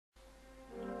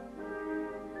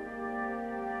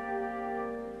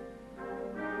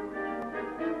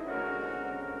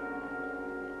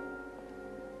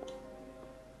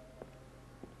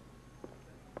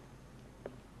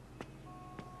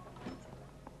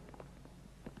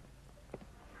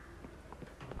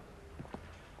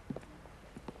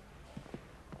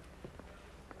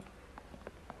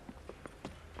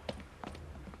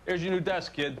Here's your new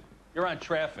desk, kid. You're on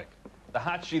traffic. The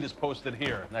hot sheet is posted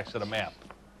here, next to the map.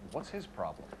 What's his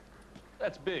problem?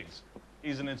 That's Biggs.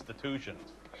 He's an institution.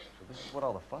 So this is what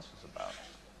all the fuss is about.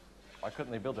 Why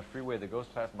couldn't they build a freeway that goes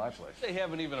past my place? They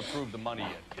haven't even approved the money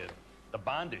yet, kid. The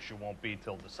bond issue won't be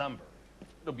till December.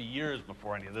 It'll be years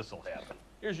before any of this will happen.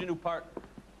 Here's your new partner,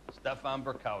 Stefan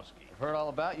Burkowski. I've heard all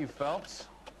about you, Phelps.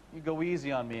 You go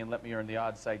easy on me and let me earn the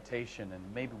odd citation, and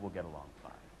maybe we'll get along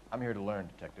fine. I'm here to learn,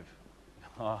 Detective.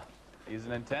 He's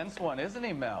an intense one, isn't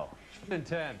he, Mel?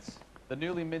 Intense. The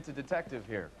newly minted detective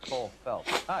here, Cole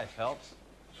Phelps. Hi, Phelps.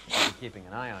 I'll be keeping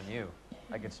an eye on you.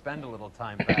 I could spend a little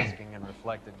time basking in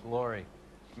reflected glory.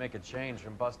 Make a change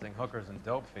from busting hookers and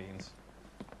dope fiends.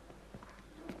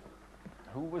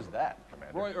 Who was that,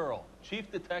 Commander? Roy Earl,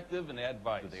 chief detective and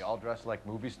advice. Do they all dress like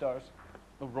movie stars?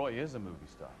 Well, Roy is a movie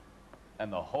star.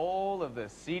 And the whole of the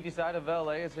seedy side of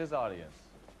L.A. is his audience.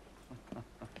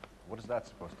 What is that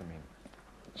supposed to mean?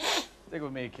 Stick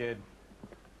with me, kid.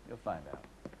 You'll find out.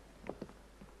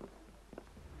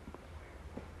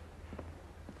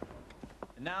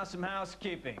 And now some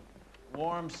housekeeping.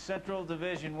 Warm Central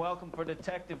Division welcome for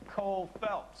Detective Cole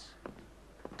Phelps.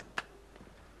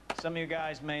 Some of you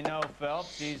guys may know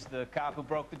Phelps. He's the cop who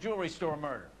broke the jewelry store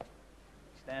murder.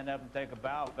 Stand up and take a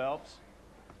bow, Phelps.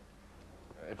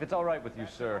 If it's all right with you,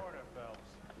 sir. Order,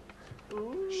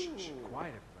 Phelps. Shh,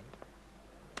 quiet,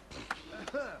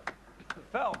 everybody.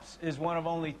 Phelps is one of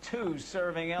only 2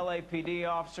 serving LAPD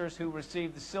officers who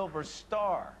received the Silver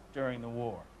Star during the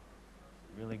war.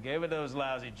 Really gave it those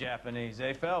lousy Japanese,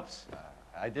 eh, Phelps?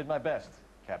 I did my best,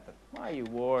 Captain. Why are you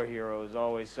war heroes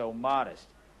always so modest?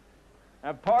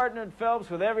 I've partnered Phelps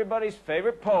with everybody's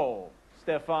favorite Pole,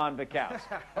 Stefan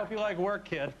Burkowski. Hope you like work,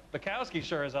 kid. Bukowski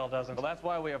sure as hell doesn't. Well, that's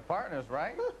why we have partners,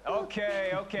 right?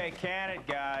 Okay, can it,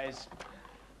 guys?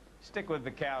 Stick with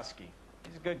Bukowski.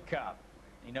 He's a good cop.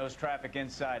 He knows traffic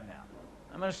inside now.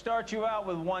 I'm gonna start you out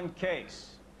with 1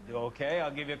 case. You do okay, I'll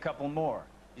give you a couple more.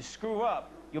 You screw up,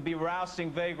 you'll be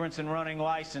rousting vagrants and running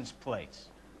license plates.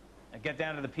 Now get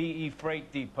down to the PE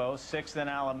Freight Depot, 6th and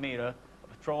Alameda. A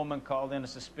patrolman called in a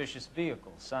suspicious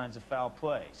vehicle. Signs of foul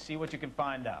play. See what you can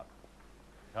find out.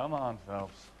 Come on,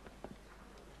 Phelps.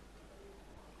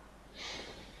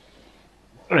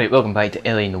 Alright, welcome back to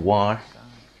LA Noire.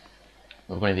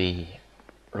 We're going to be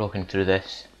rocking through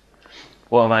this.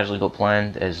 What I've actually got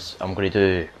planned is I'm going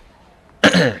to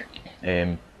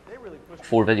do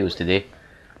 4 videos today.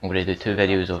 I'm going to do 2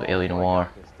 videos of LA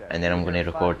Noire, and then I'm going to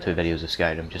record 2 videos of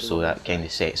Skyrim, just so that kind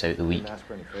of sets out the week.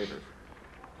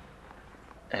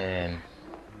 And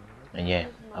yeah,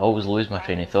 I always lose my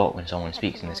train of thought when someone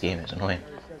speaks in this game, it's annoying.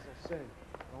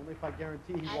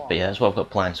 But yeah, that's what I've got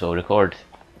planned, so I'll record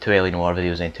 2 LA Noire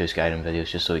videos and 2 Skyrim videos,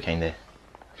 just so it kind of,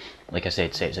 like I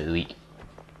said, sets out the week.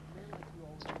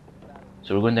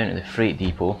 So we're going down to the freight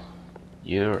depot.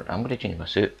 I'm going to change my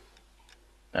suit,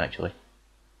 actually.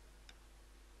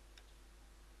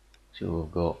 So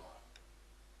we've got.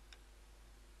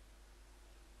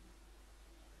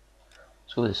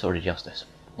 Let's go with the Sword of Justice.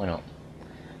 Why not?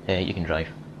 You can drive.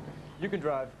 You can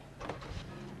drive.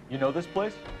 You know this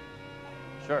place?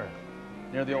 Sure.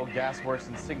 Near the old gasworks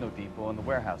and signal depot in the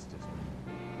warehouse district.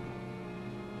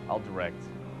 I'll direct.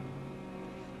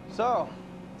 So,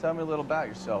 tell me a little about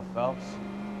yourself, Phelps.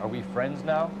 Are we friends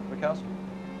now, Burkowski?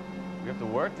 We have to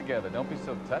work together. Don't be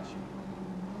so touchy.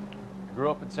 I grew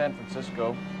up in San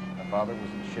Francisco. My father was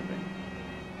in shipping.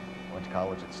 Went to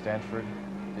college at Stanford.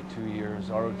 Did 2 years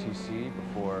ROTC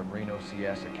before Marine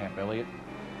OCS at Camp Elliott.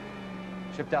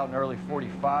 Shipped out in early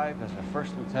 '45 as a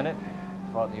first lieutenant.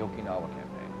 Fought in the Okinawa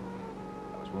campaign.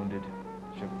 I was wounded.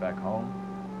 Shipped back home.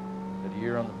 Did a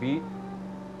year on the beat.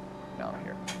 Now I'm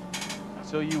here.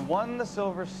 So you won the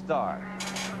Silver Star.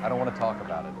 I don't want to talk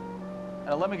about it.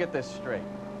 Now let me get this straight.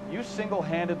 You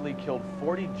single-handedly killed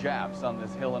 40 Japs on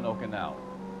this hill in Okinawa.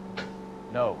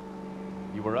 No,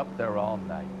 you were up there all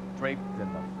night, draped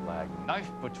in the flag, knife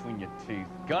between your teeth,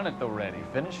 gun at the ready.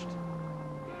 Finished?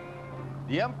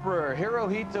 The Emperor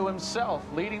Hirohito himself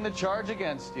leading the charge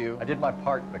against you. I did my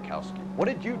part, Bukowski. What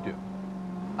did you do?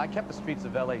 I kept the streets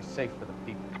of LA safe for the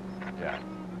people. Yeah.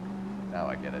 Now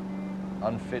I get it.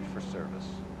 Unfit for service.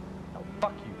 Now,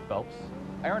 fuck you, Phelps.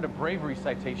 I earned a bravery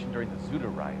citation during the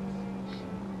Zuda riots.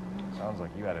 Sounds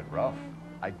like you had it rough.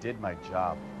 I did my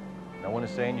job. No one is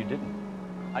saying you didn't.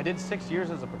 I did 6 years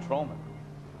as a patrolman.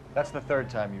 That's the 3rd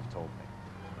time you've told me.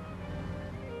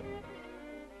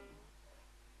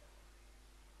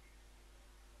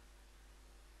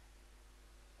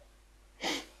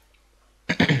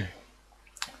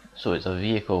 So it's a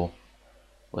vehicle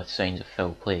with signs of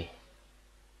foul play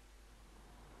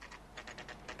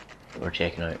that we're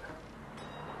checking out.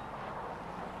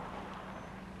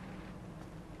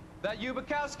 That you,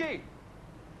 Bukowski?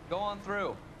 Go on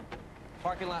through.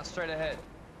 Parking lot straight ahead.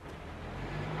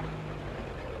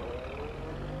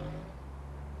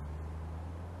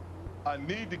 I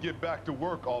need to get back to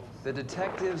work, officer. The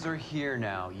detectives are here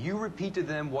now. You repeat to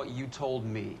them what you told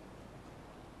me.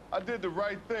 I did the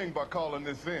right thing by calling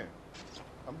this in.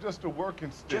 I'm just a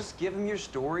working stick. Just give them your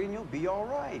story and you'll be all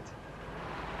right.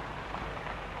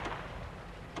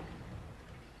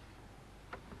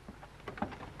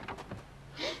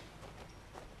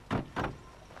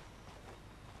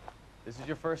 This is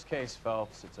your first case,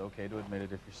 Phelps. It's okay to admit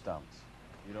it if you're stumped.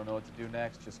 If you don't know what to do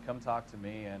next, just come talk to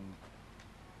me and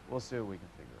we'll see what we can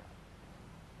figure out.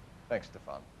 Thanks,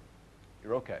 Stefan.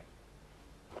 You're okay.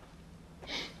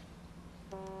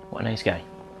 What a nice guy.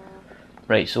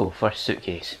 Right, so first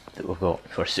suitcase that we've got.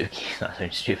 First suitcase, that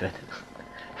sounds stupid.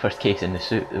 First case in the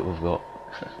suit that we've got.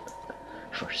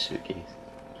 First suitcase.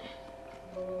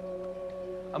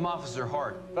 I'm Officer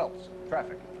Hart. Phelps,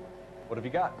 traffic. What have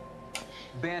you got?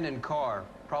 Abandoned car,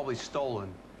 probably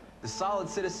stolen. The solid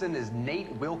citizen is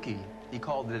Nate Wilkie. He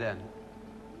called it in.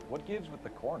 What gives with the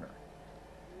coroner?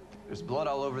 There's blood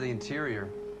all over the interior.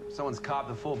 Someone's copped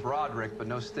the full Broderick, but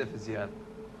no stiff as yet.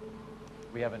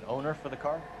 We have an owner for the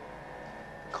car?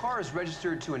 The car is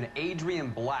registered to an Adrian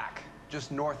Black,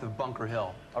 just north of Bunker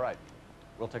Hill. All right,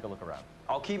 we'll take a look around.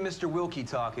 I'll keep Mr. Wilkie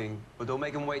talking, but don't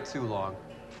make him wait too long.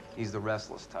 He's the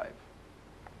restless type.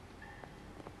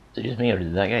 Is it just me, or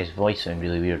did that guy's voice sound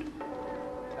really weird?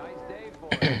 Nice day,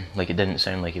 boy. Like it didn't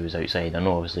sound like he was outside. I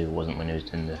know obviously it wasn't when he was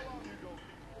doing the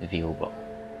VO, but...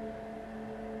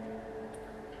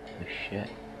 Oh shit.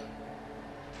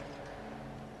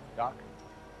 Doc?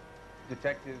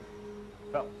 Detective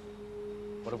Phelps.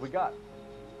 What have we got?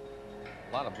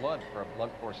 A lot of blood for a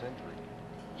blunt force injury.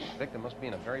 The victim must be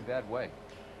in a very bad way.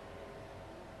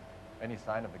 Any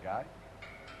sign of the guy?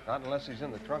 Not unless he's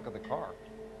in the trunk of the car.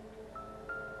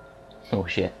 Oh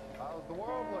shit. How's the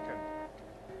world looking?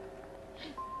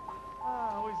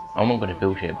 I'm not going to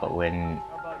bullshit, but when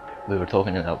we were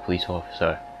talking to that police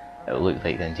officer, it looked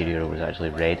like the interior was actually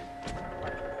red,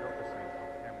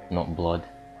 not blood.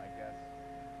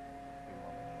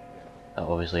 That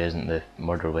obviously isn't the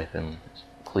murder weapon, it's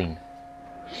clean.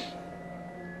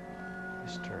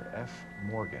 Mr. F.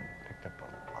 Morgan picked up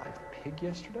a live pig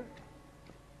yesterday?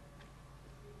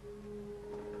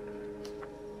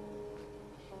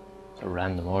 A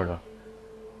random order.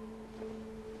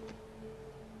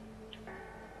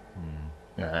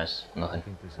 Nah, that's nothing. I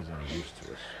think this is any use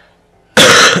to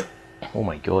us. Oh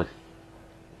my god.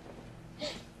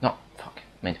 No, fuck.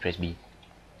 Meant to press B.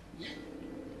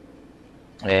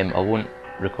 I won't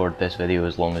record this video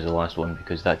as long as the last one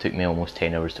because that took me almost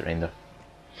 10 hours to render.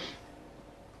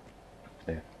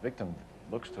 The victim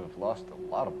looks to have lost a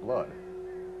lot of blood.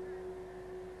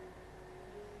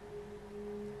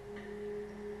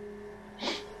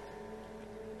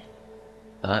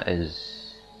 That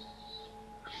is...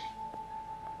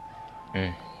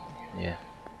 yeah.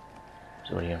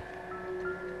 Sorry, yeah.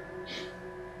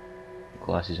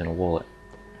 Glasses and a wallet.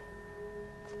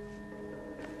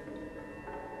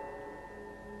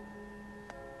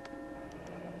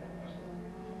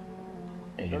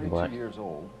 Adrian 32 Black. years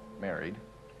old, married.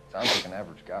 Sounds like an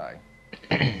average guy.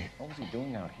 What was he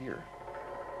doing out here?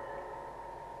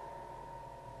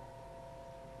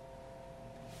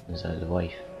 Is that his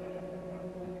wife?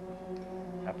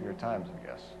 Happier times, I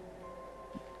guess.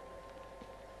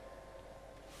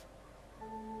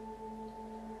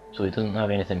 So he doesn't have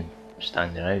anything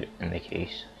standing out in the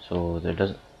case, so there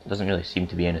doesn't really seem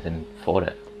to be anything for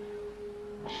it.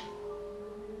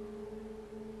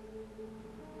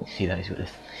 You see that he's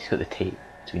got the tape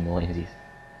between the lenses.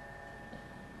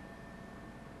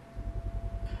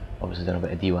 Obviously done a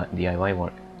bit of DIY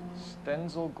work.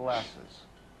 Stenzel glasses.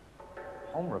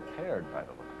 Home repaired by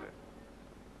the look of it.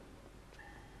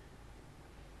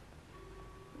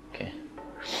 Okay.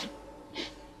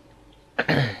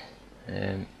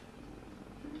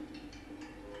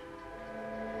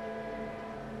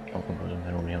 Oh,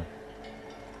 something over here.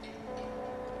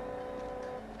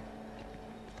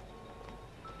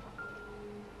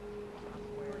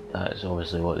 That is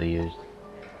obviously what they used.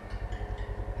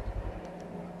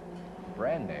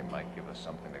 Brand name might give us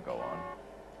something to go on.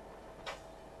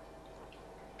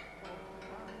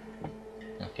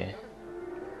 Okay.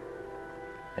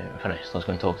 We're finished. Let's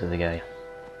go and talk to the guy.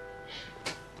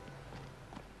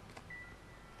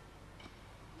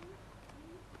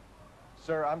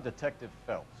 Sir, I'm Detective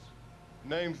Phelps.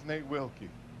 Name's Nate Wilkie.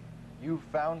 You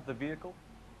found the vehicle?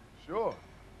 Sure.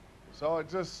 Saw it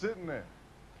just sitting there.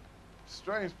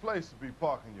 Strange place to be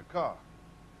parking your car.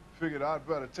 Figured I'd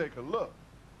better take a look.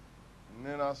 And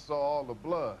then I saw all the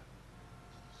blood.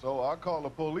 so I called the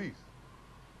police.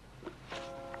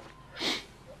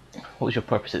 What was your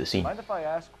purpose at the scene? Mind if I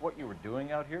ask what you were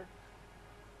doing out here?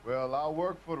 Well, I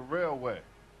work for the railway.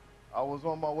 I was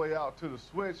on my way out to the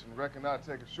switch and reckoned I'd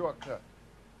take a shortcut.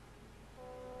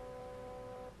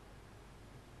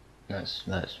 That's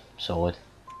solid.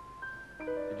 Did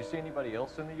you see anybody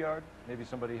else in the yard? Maybe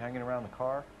somebody hanging around the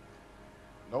car?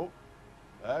 Nope.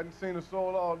 I hadn't seen a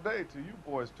soul all day till you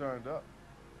boys turned up.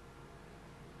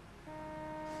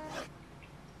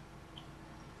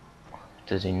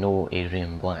 Does he know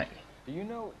Adrian Black? Do you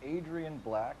know Adrian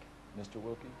Black, Mr.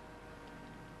 Wilkie?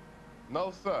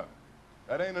 No, sir.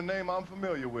 That ain't a name I'm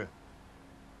familiar with.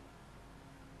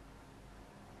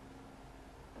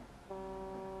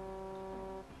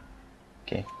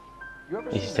 Okay. You ever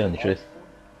He's seen telling his the truth.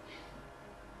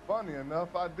 wife? Funny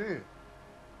enough, I did.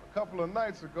 A couple of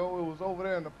nights ago, it was over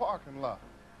there in the parking lot.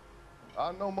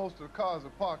 I know most of the cars are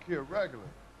parked here regularly,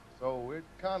 so it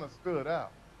kind of stood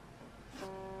out.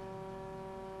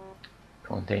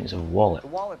 Contents of a wallet. The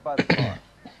wallet by the car.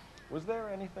 Was there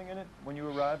anything in it when you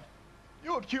arrived?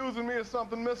 You accusing me of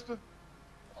something, mister?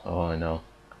 Oh no.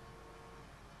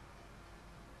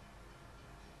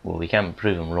 Well, we can't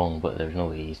prove him wrong, but there's no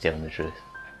way he's telling the truth.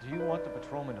 Do you want the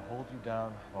patrolman to hold you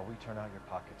down while we turn out your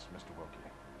pockets, Mr. Wilkie?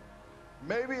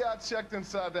 Maybe I checked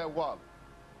inside that wallet.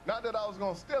 Not that I was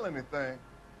gonna steal anything.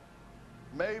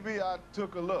 Maybe I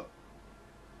took a look.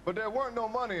 But there weren't no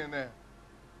money in there.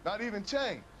 Not even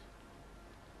change.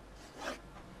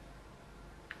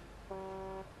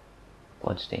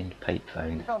 Bloodstained pipe We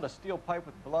found. found a steel pipe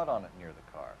with blood on it near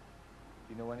the car.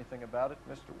 Do you know anything about it,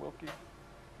 Mr. Wilkie?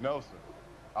 No, sir.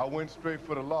 I went straight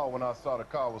for the law when I saw the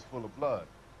car was full of blood.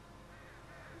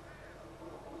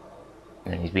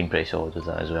 And he's been pretty solid with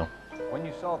that as well. When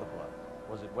you saw the blood,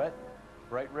 was it wet,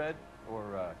 bright red,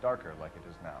 or darker like it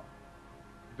is now?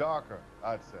 Darker,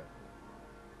 I'd say.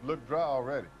 Looked dry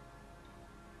already.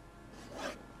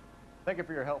 Thank you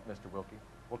for your help, Mr. Wilkie.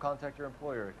 We'll contact your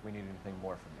employer if we need anything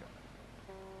more from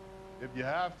you. If you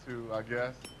have to, I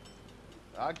guess.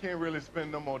 I can't really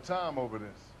spend no more time over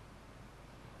this.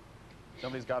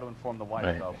 Somebody's got to inform the wife,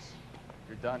 Right. folks. If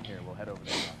you're done here, we'll head over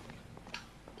there now.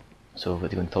 So we're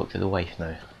going to talk to the wife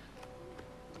now.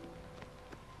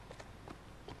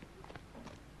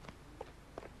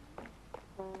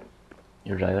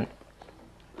 You're driving.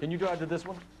 Can you drive to this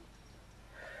one?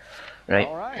 Right.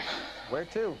 All right. Where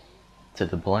to? To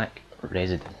the Black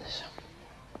residence.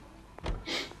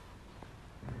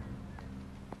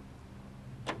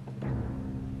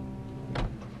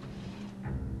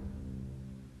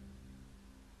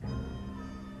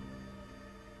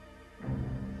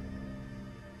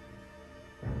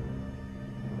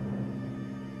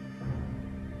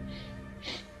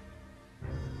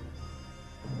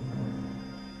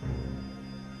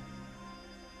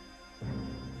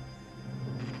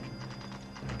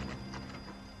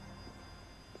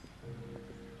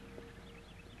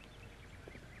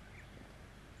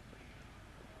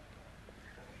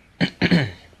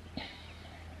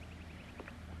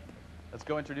 Let's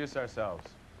go introduce ourselves.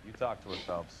 You talk to her,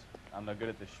 Phelps. I'm no good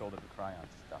at this shoulder to cry on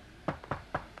stuff.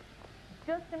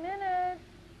 Just a minute.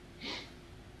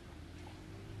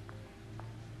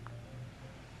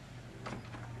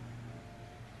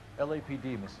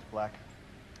 LAPD, Mrs. Black.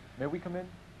 May we come in?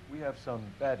 We have some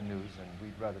bad news, and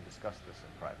we'd rather discuss this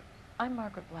in private. I'm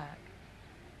Margaret Black.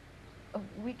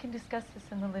 We can discuss this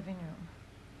in the living room.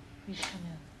 Please come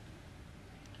in.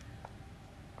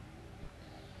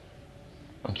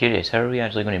 I'm curious, how are we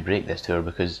actually going to break this to her,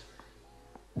 because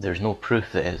there's no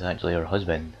proof that it's actually her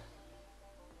husband.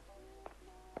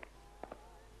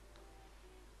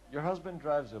 Your husband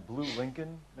drives a blue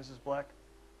Lincoln, Mrs. Black?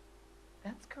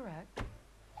 That's correct.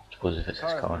 I suppose if it's The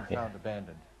his car has car, been yeah. found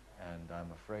abandoned, and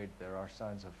I'm afraid there are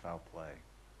signs of foul play.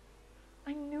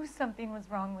 I knew something was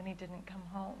wrong when he didn't come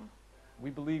home. We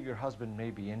believe your husband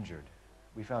may be injured.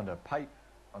 We found a pipe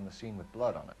on the scene with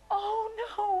blood on it. Oh,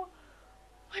 no!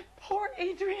 My poor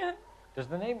Adrian. Does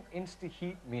the name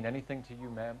Insta-Heat mean anything to you,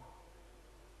 ma'am?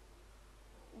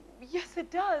 Yes,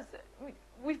 it does.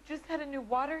 We've just had a new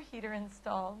water heater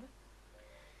installed.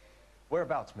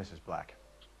 Whereabouts, Mrs. Black?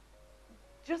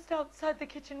 Just outside the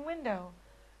kitchen window,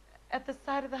 at the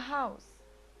side of the house.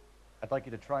 I'd like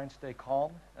you to try and stay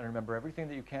calm and remember everything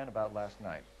that you can about last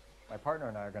night. My partner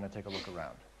and I are going to take a look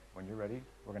around. When you're ready,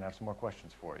 we're going to have some more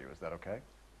questions for you. Is that okay?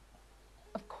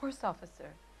 Of course, officer.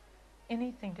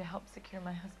 Anything to help secure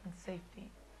my husband's safety.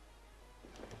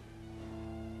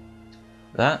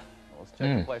 That? Well, let's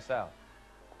check the place out.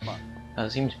 Come on.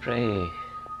 That seems pretty...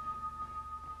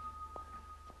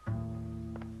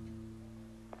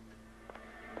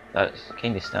 That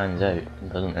kind of stands out,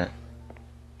 doesn't it?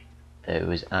 that it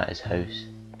was at his house.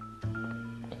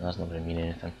 That's not going to mean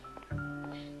anything.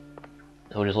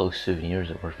 It's all just little souvenirs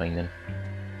that we're finding.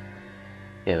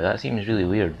 Yeah, but that seems really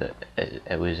weird that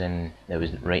it was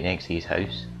right next to his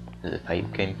house that the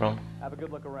pipe came from. Have a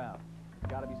good look around.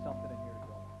 Gotta be something in here,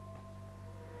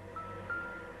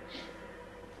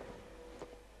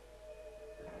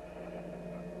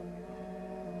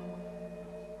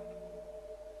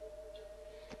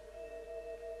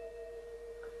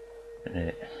 Joel.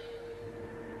 Right.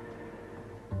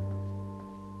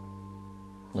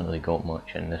 Not really got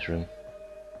much in this room.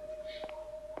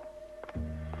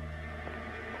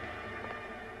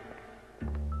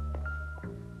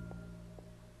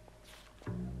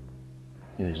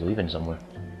 He was leaving somewhere.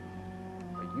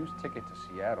 A used ticket to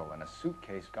Seattle and a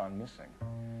suitcase gone missing.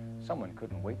 Someone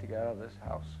couldn't wait to get out of this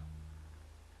house.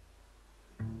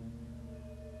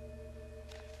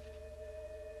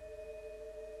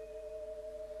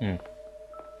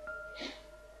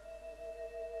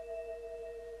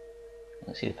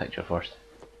 Let's see the picture first.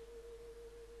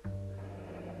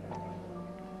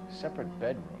 Separate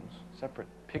bedrooms, separate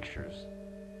pictures.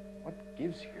 What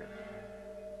gives here?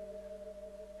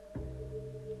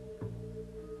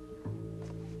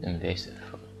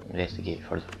 Investigate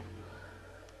further.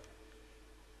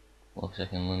 12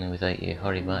 seconds lonely without you.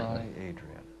 Hurry back. Hi,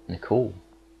 Adrian. Nicole.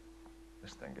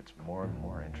 This thing gets more and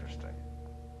more interesting.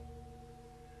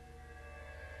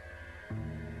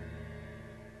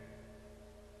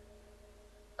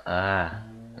 Ah,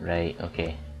 right,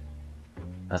 okay.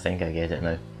 I think I get it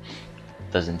now.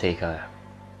 Doesn't take a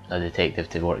detective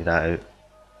to work that out.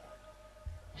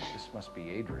 This must be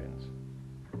Adrian's.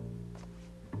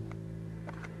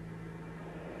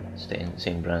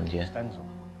 Same brand, yeah. Stencil.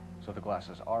 So the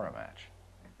glasses are a match.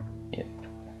 Yep.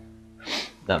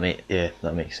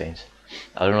 That makes sense.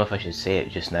 I don't know if I should say it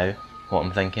just now, what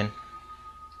I'm thinking,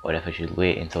 or if I should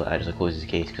wait until it actually closes the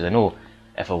case, because I know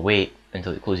if I wait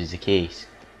until it closes the case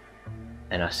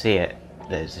and I say it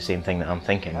that it's the same thing that I'm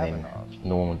thinking, then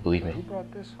no one would believe me. Who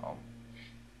brought this home?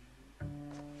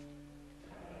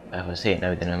 If I say it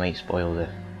now, then I might spoil the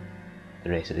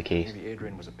rest of the case. Maybe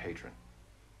Adrian was a patron.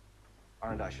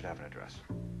 And I should have an address.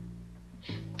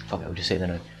 Fuck it, I'll just say that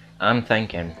now. I'm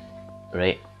thinking,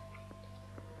 right,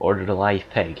 ordered a live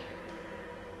pig.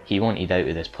 He wanted out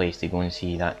of this place to go and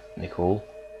see that Nicole.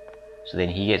 So then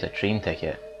he gets a train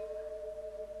ticket,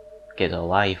 gets a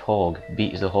live hog,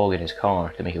 beats the hog in his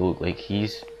car to make it look like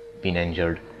he's been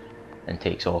injured, and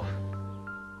takes off.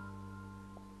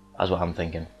 That's what I'm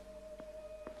thinking.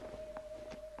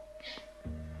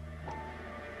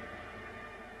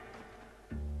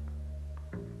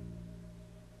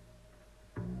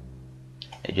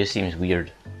 It just seems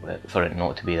weird for it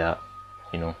not to be that,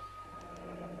 you know.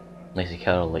 Unless the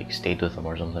killer like stayed with him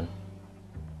or something.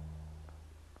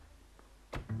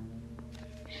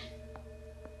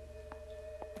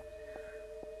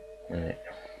 Right.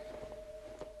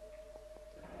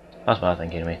 That's what I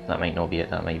think anyway. That might not be it,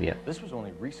 that might be it. This was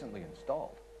only recently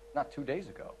installed, not 2 days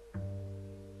ago.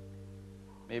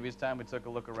 Maybe it's time we took a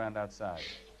look around outside.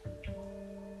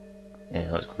 Yeah,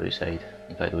 let's go outside.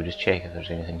 In fact, we'll just check if there's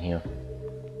anything here.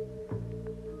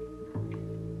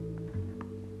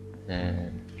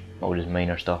 All just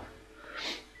minor stuff.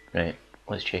 Right,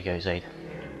 let's check outside.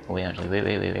 Oh wait, actually,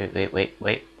 wait.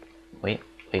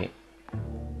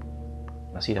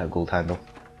 I see that gold handle.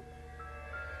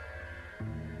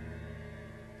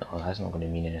 Oh, that's not going to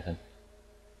mean anything.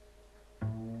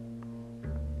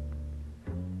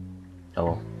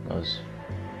 Oh, that was...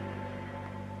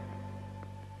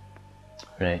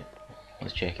 Right,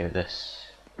 let's check out this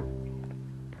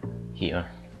heater.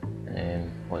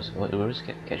 What was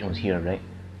the kitchen was here, right?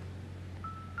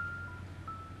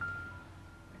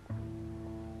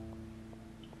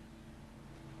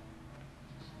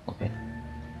 Okay.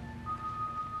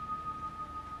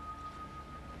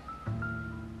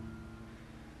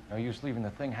 No use leaving the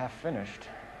thing half finished.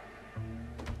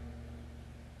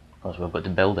 Oh, so we've got to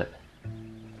build it.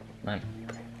 Man.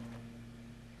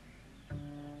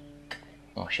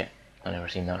 Oh shit, I've never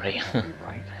seen that right.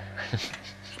 Right.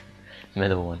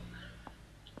 Middle one.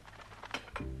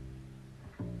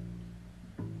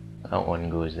 That one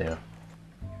goes there.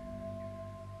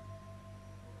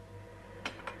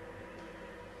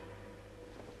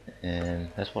 And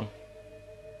this one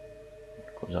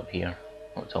goes up here,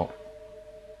 up top.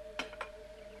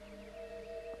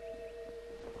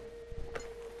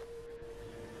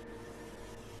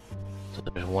 So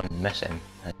there's one missing,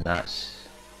 and that's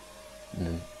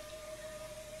the...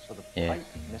 So the pipe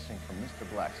missing from Mr.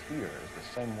 Black's heater is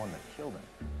the same one that killed him.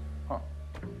 Huh.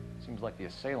 Seems like the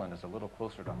assailant is a little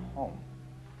closer to home.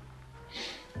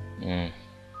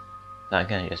 That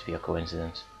can't just be a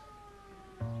coincidence.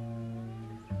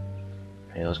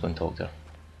 Right, let's go and talk to her.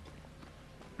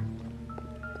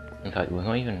 In fact, we're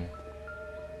not even...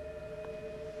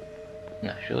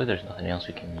 Nah, surely there's nothing else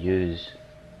we can use.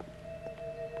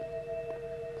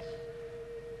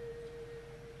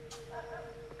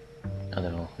 I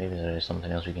don't know, maybe there is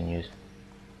something else we can use.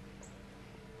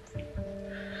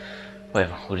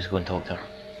 Whatever, we'll just go and talk to her.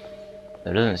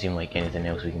 There doesn't seem like anything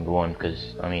else we can go on,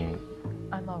 because, I mean...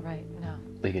 I'm alright now.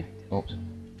 We could... Oops.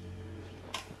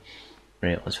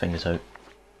 Right, let's find this out.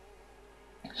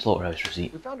 Slaughterhouse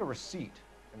receipt. We found a receipt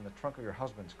in the trunk of your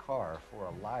husband's car for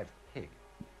a live pig.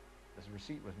 This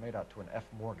receipt was made out to an F.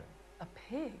 Morgan. A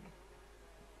pig?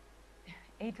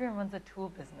 Adrian runs a tool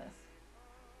business.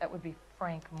 That would be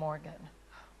Frank Morgan.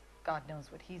 God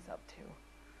knows what he's up to.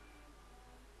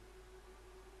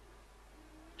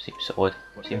 Seems solid.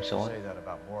 What Seems makes you solid. say that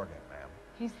about Morgan, ma'am?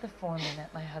 He's the foreman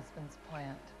at my husband's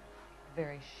plant. A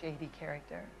very shady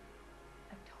character.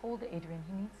 I've told Adrian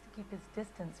he needs to keep his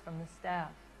distance from the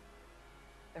staff.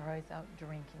 They're always out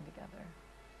drinking together.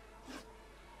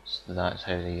 So that's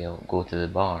how they go to the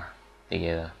bar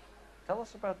together. Tell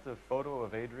us about the photo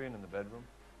of Adrian in the bedroom.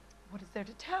 What is there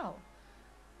to tell?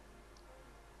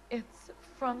 It's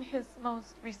from his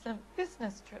most recent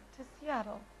business trip to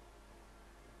Seattle.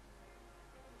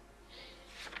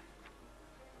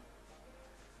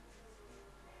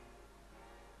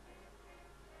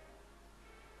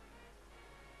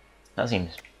 That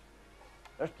seems...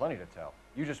 There's plenty to tell.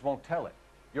 You just won't tell it.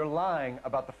 You're lying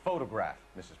about the photograph,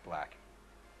 Mrs. Black.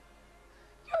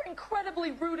 You're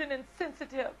incredibly rude and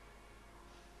insensitive.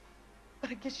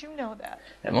 But I guess you know that.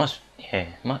 It must... Yeah,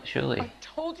 must surely... I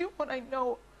told you what I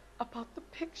know about the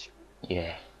picture.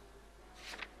 Yeah.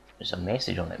 There's a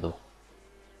message on it though.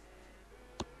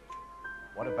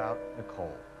 What about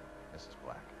Nicole, Mrs.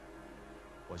 Black?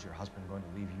 Was your husband going to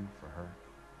leave you for her?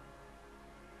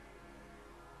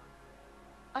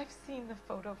 I've seen the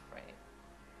photo frame.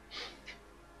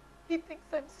 He thinks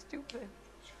I'm stupid.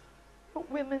 But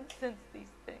women sense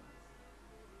these things.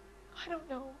 I don't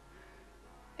know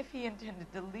if he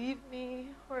intended to leave me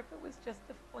or if it was just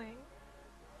a fling.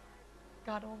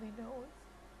 God only knows.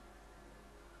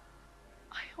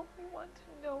 I only want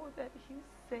to know that he's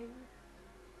safe.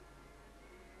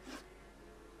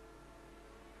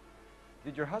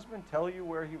 Did your husband tell you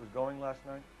where he was going last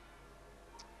night?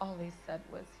 All he said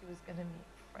was he was going to meet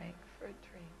Frank for a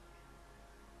drink.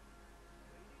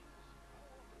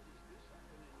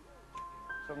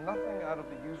 So nothing out of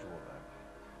the usual then?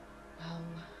 Well,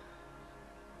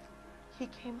 he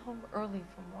came home early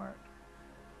from work.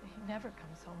 He never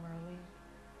comes home early.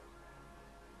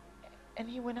 And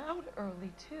he went out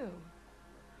early, too.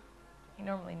 He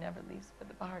normally never leaves for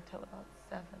the bar till about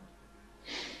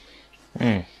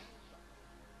 7.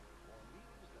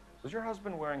 Was your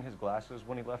husband wearing his glasses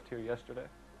when he left here yesterday?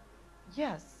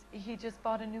 Yes, he just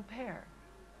bought a new pair.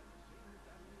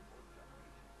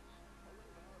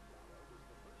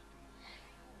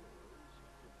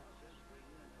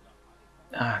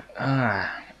 I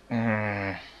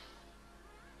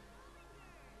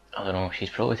don't know, she's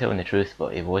probably telling the truth,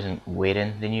 but he wasn't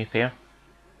wearing the new pair.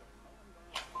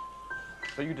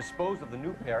 So you disposed of the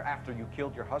new pair after you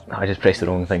killed your husband? I just pressed the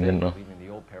wrong thing, didn't I? Leaving the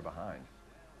old pair behind.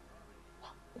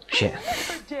 Shit.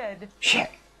 Never did. Shit.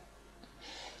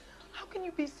 How can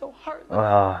you be so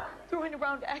heartless? Throwing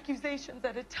around accusations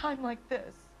at a time like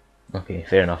this. Okay,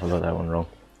 fair enough, I got that one wrong.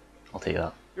 I'll take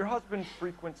that. Your husband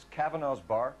frequents Kavanaugh's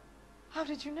bar? How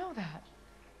did you know that?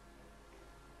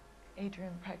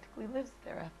 Adrian practically lives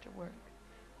there after work.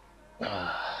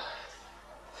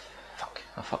 Fuck,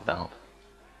 I fucked that up.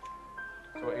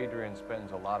 So Adrian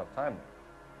spends a lot of time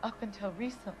there? Up until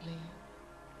recently,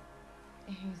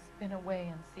 he's been away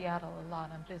in Seattle a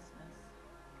lot on business.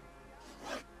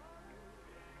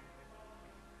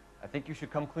 I think you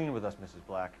should come clean with us, Mrs.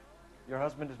 Black. Your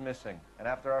husband is missing, and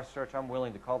after our search, I'm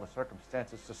willing to call the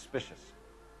circumstances suspicious.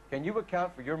 Can you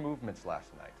account for your movements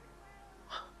last night?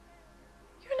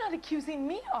 You're not accusing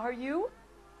me, are you?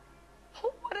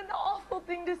 Oh, what an awful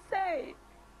thing to say.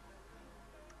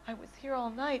 I was here all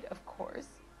night, of course,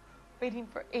 waiting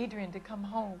for Adrian to come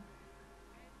home.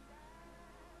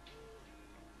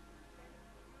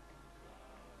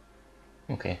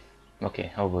 Okay,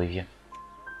 I'll believe you.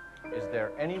 Is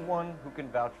there anyone who can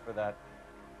vouch for that?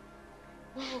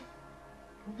 Well,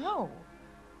 no.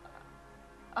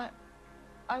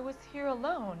 I was here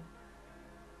alone.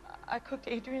 I cooked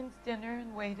Adrian's dinner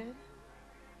and waited,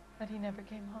 but he never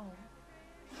came home.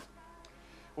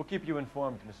 We'll keep you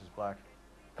informed, Mrs. Black.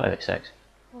 5 at 6.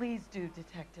 Please do,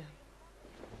 Detective.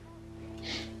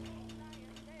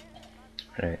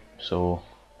 Right, so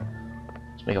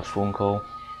Let's make a phone call.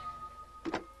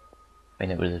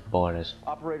 Find out where the bar is.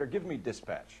 Operator, give me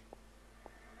dispatch.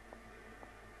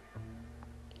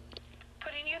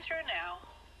 Putting you through now.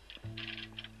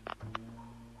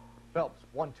 Phelps,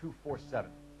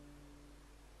 1247.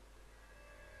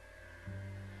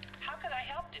 How could I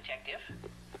help, Detective?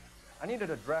 I need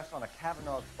an address on a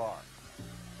Kavanaugh's bar.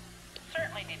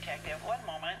 Certainly, Detective. One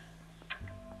moment.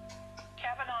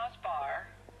 Kavanaugh's Bar,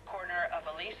 corner of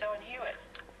Aliso and Hewitt,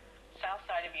 south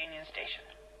side of Union Station.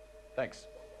 Thanks.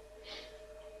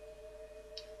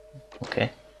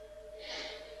 Okay.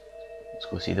 Let's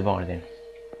go see the bar then.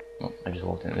 Oh, I just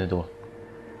walked into the door.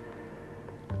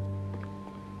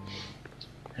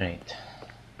 Right.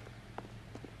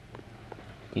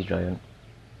 He's driving.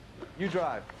 You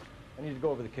drive. I need to go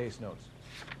over the case notes.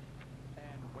 And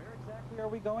where exactly are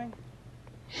we going?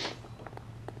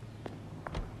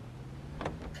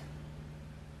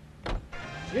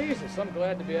 Jesus, I'm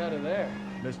glad to be out of there.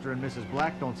 Mr. and Mrs.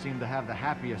 Black don't seem to have the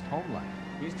happiest home life.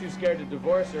 He's too scared to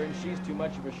divorce her, and she's too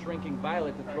much of a shrinking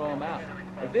violet to throw him out.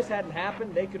 If this hadn't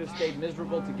happened, they could have stayed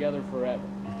miserable together forever.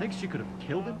 You think she could have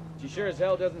killed him? She sure as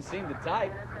hell doesn't seem the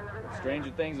type. But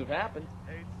stranger things have happened.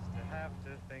 Hates to have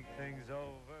to think things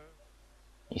over.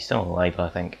 He's still alive, I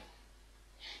think.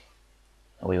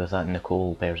 Away with that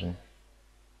Nicole person.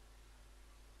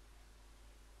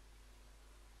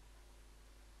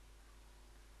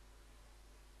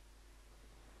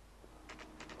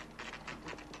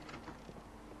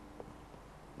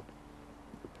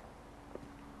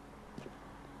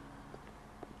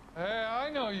 Hey, I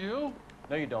know you.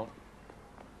 No, you don't.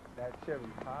 That Chevy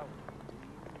Power.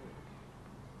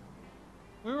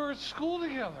 We were at school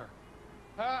together.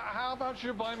 How about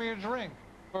you buy me a drink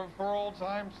for old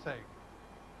time's sake?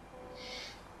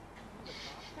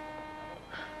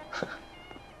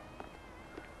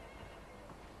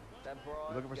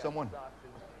 You looking for someone?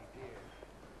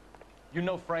 You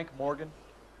know Frank Morgan?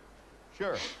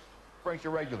 Sure. Frank's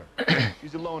your regular.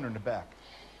 He's a loner in the back.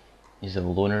 He's a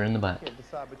loner in the back. Can't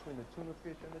decide between the tuna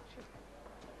fish and the chicken.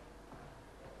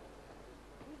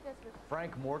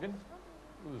 Frank Morgan?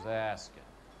 Who's asking?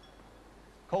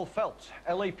 Cole Phelps,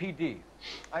 LAPD.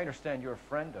 I understand you're a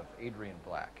friend of Adrian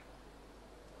Black.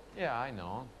 Yeah, I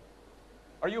know.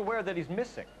 Are you aware that he's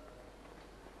missing?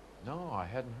 No, I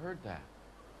hadn't heard that.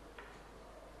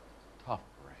 Tough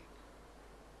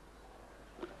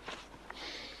break.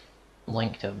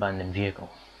 Link to abandoned vehicle.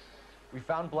 We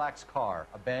found Black's car,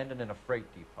 abandoned in a freight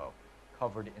depot,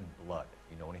 covered in blood.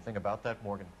 You know anything about that,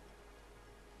 Morgan?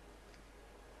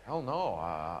 Hell no.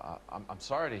 I'm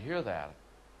sorry to hear that.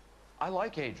 I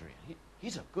like Adrian.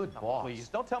 He's a good boss. Please,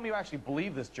 don't tell me you actually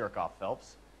believe this jerk-off,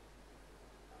 Phelps.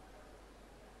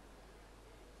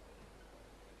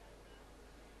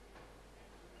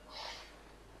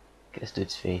 Get this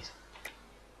dude's face.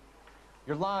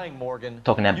 You're lying, Morgan.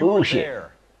 Talking that You were bullshit.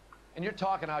 there. And you're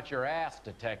talking out your ass,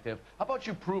 Detective. How about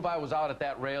you prove I was out at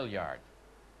that rail yard?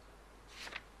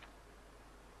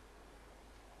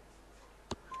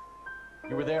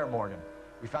 You were there, Morgan.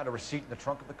 We found a receipt in the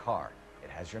trunk of the car. It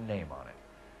has your name on it.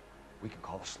 We can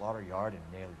call the slaughter yard and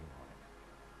nail you on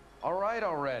it. All right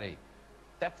already.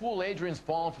 That fool Adrian's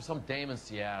fallen for some dame in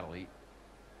Seattle. He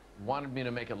wanted me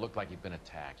to make it look like he'd been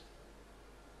attacked.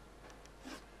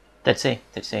 Did say.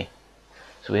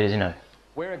 So where is he now?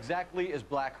 Where exactly is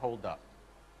Black holed up?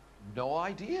 No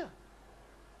idea.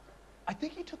 I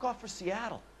think he took off for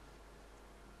Seattle.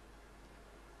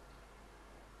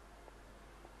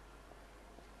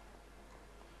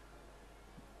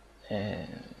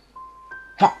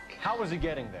 Fuck. How was he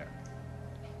getting there?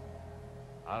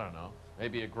 I don't know.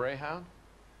 Maybe a Greyhound?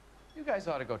 You guys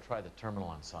ought to go try the terminal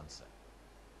on Sunset.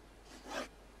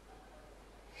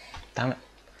 Damn it.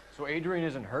 So Adrian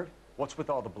isn't hurt? What's with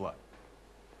all the blood?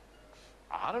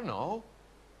 I don't know.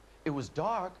 It was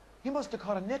dark. He must have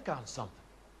caught a nick on something.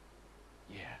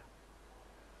 Yeah.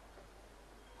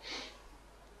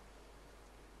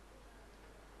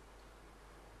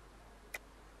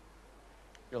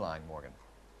 You're lying, Morgan.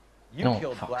 You No,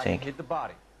 killed fuck's Black sake. and hid the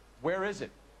body. Where is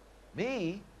it?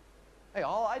 Me? Hey,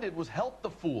 all I did was help the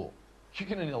fool. You're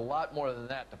gonna need a lot more than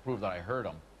that to prove that I hurt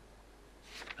him.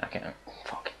 I can't.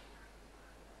 Fuck.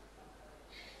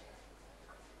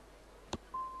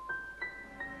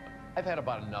 I've had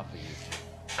about enough of you.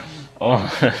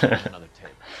 Oh. Another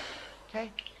tape.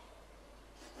 Okay.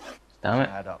 Damn it.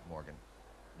 Add up, Morgan.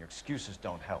 Your excuses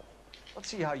don't help. Let's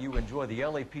see how you enjoy the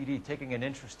LAPD taking an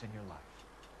interest in your life.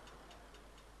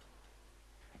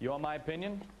 You want my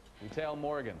opinion? You tell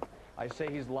Morgan. I say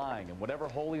he's lying, and whatever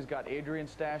hole he's got Adrian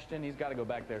stashed in, he's got to go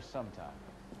back there sometime.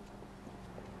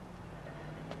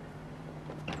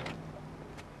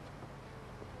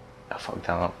 fucked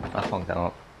that up. I fucked that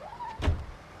up.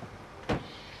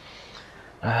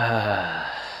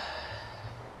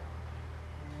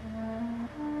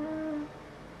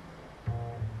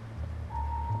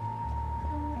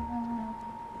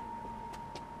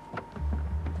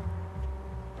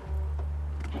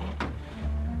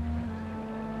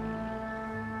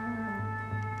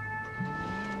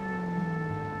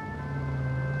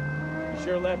 He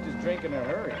sure left his drink in a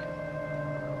hurry.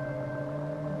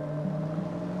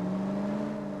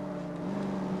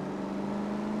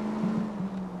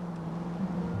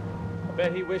 I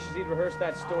bet he wishes he'd rehearsed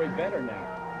that story better now.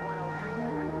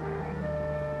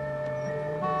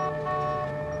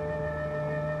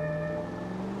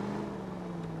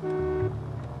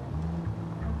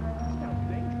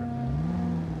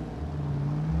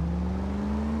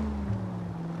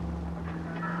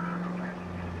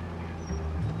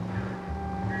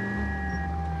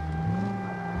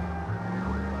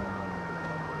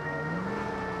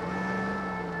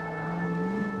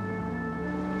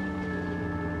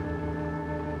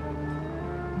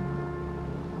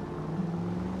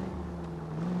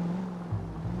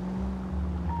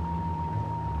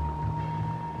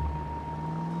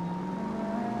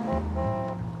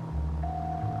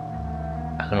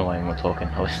 I don't know why I'm not talking.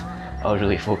 I was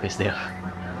really focused there.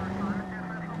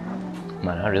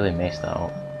 Man, I really messed that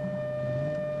up.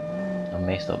 I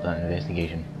messed up that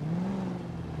investigation.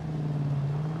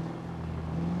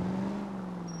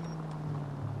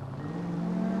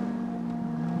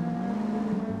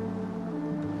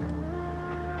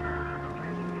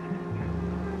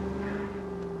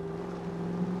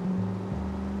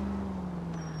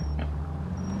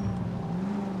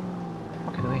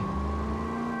 Fuck it away.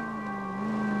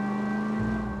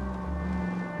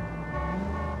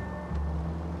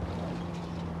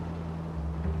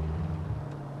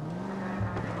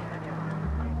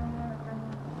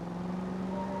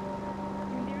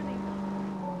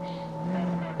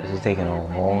 This is taking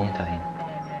a long time.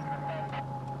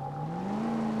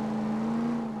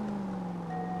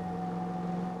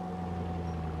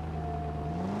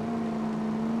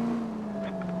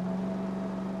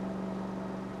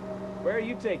 Where are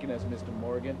you taking us, Mr.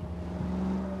 Morgan?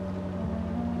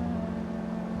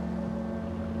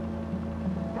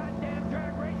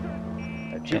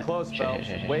 Too close, Phelps.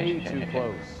 Way too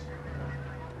close.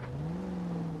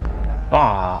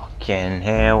 Fucking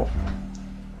hell.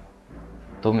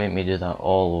 Don't make me do that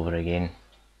all over again.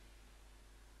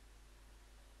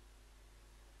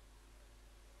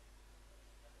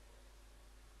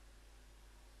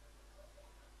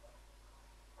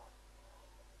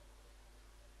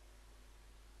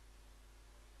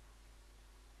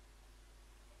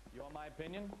 You want my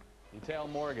opinion? You tell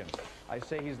Morgan. I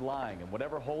say he's lying, and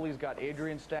whatever hole he's got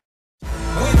Adrian stabbed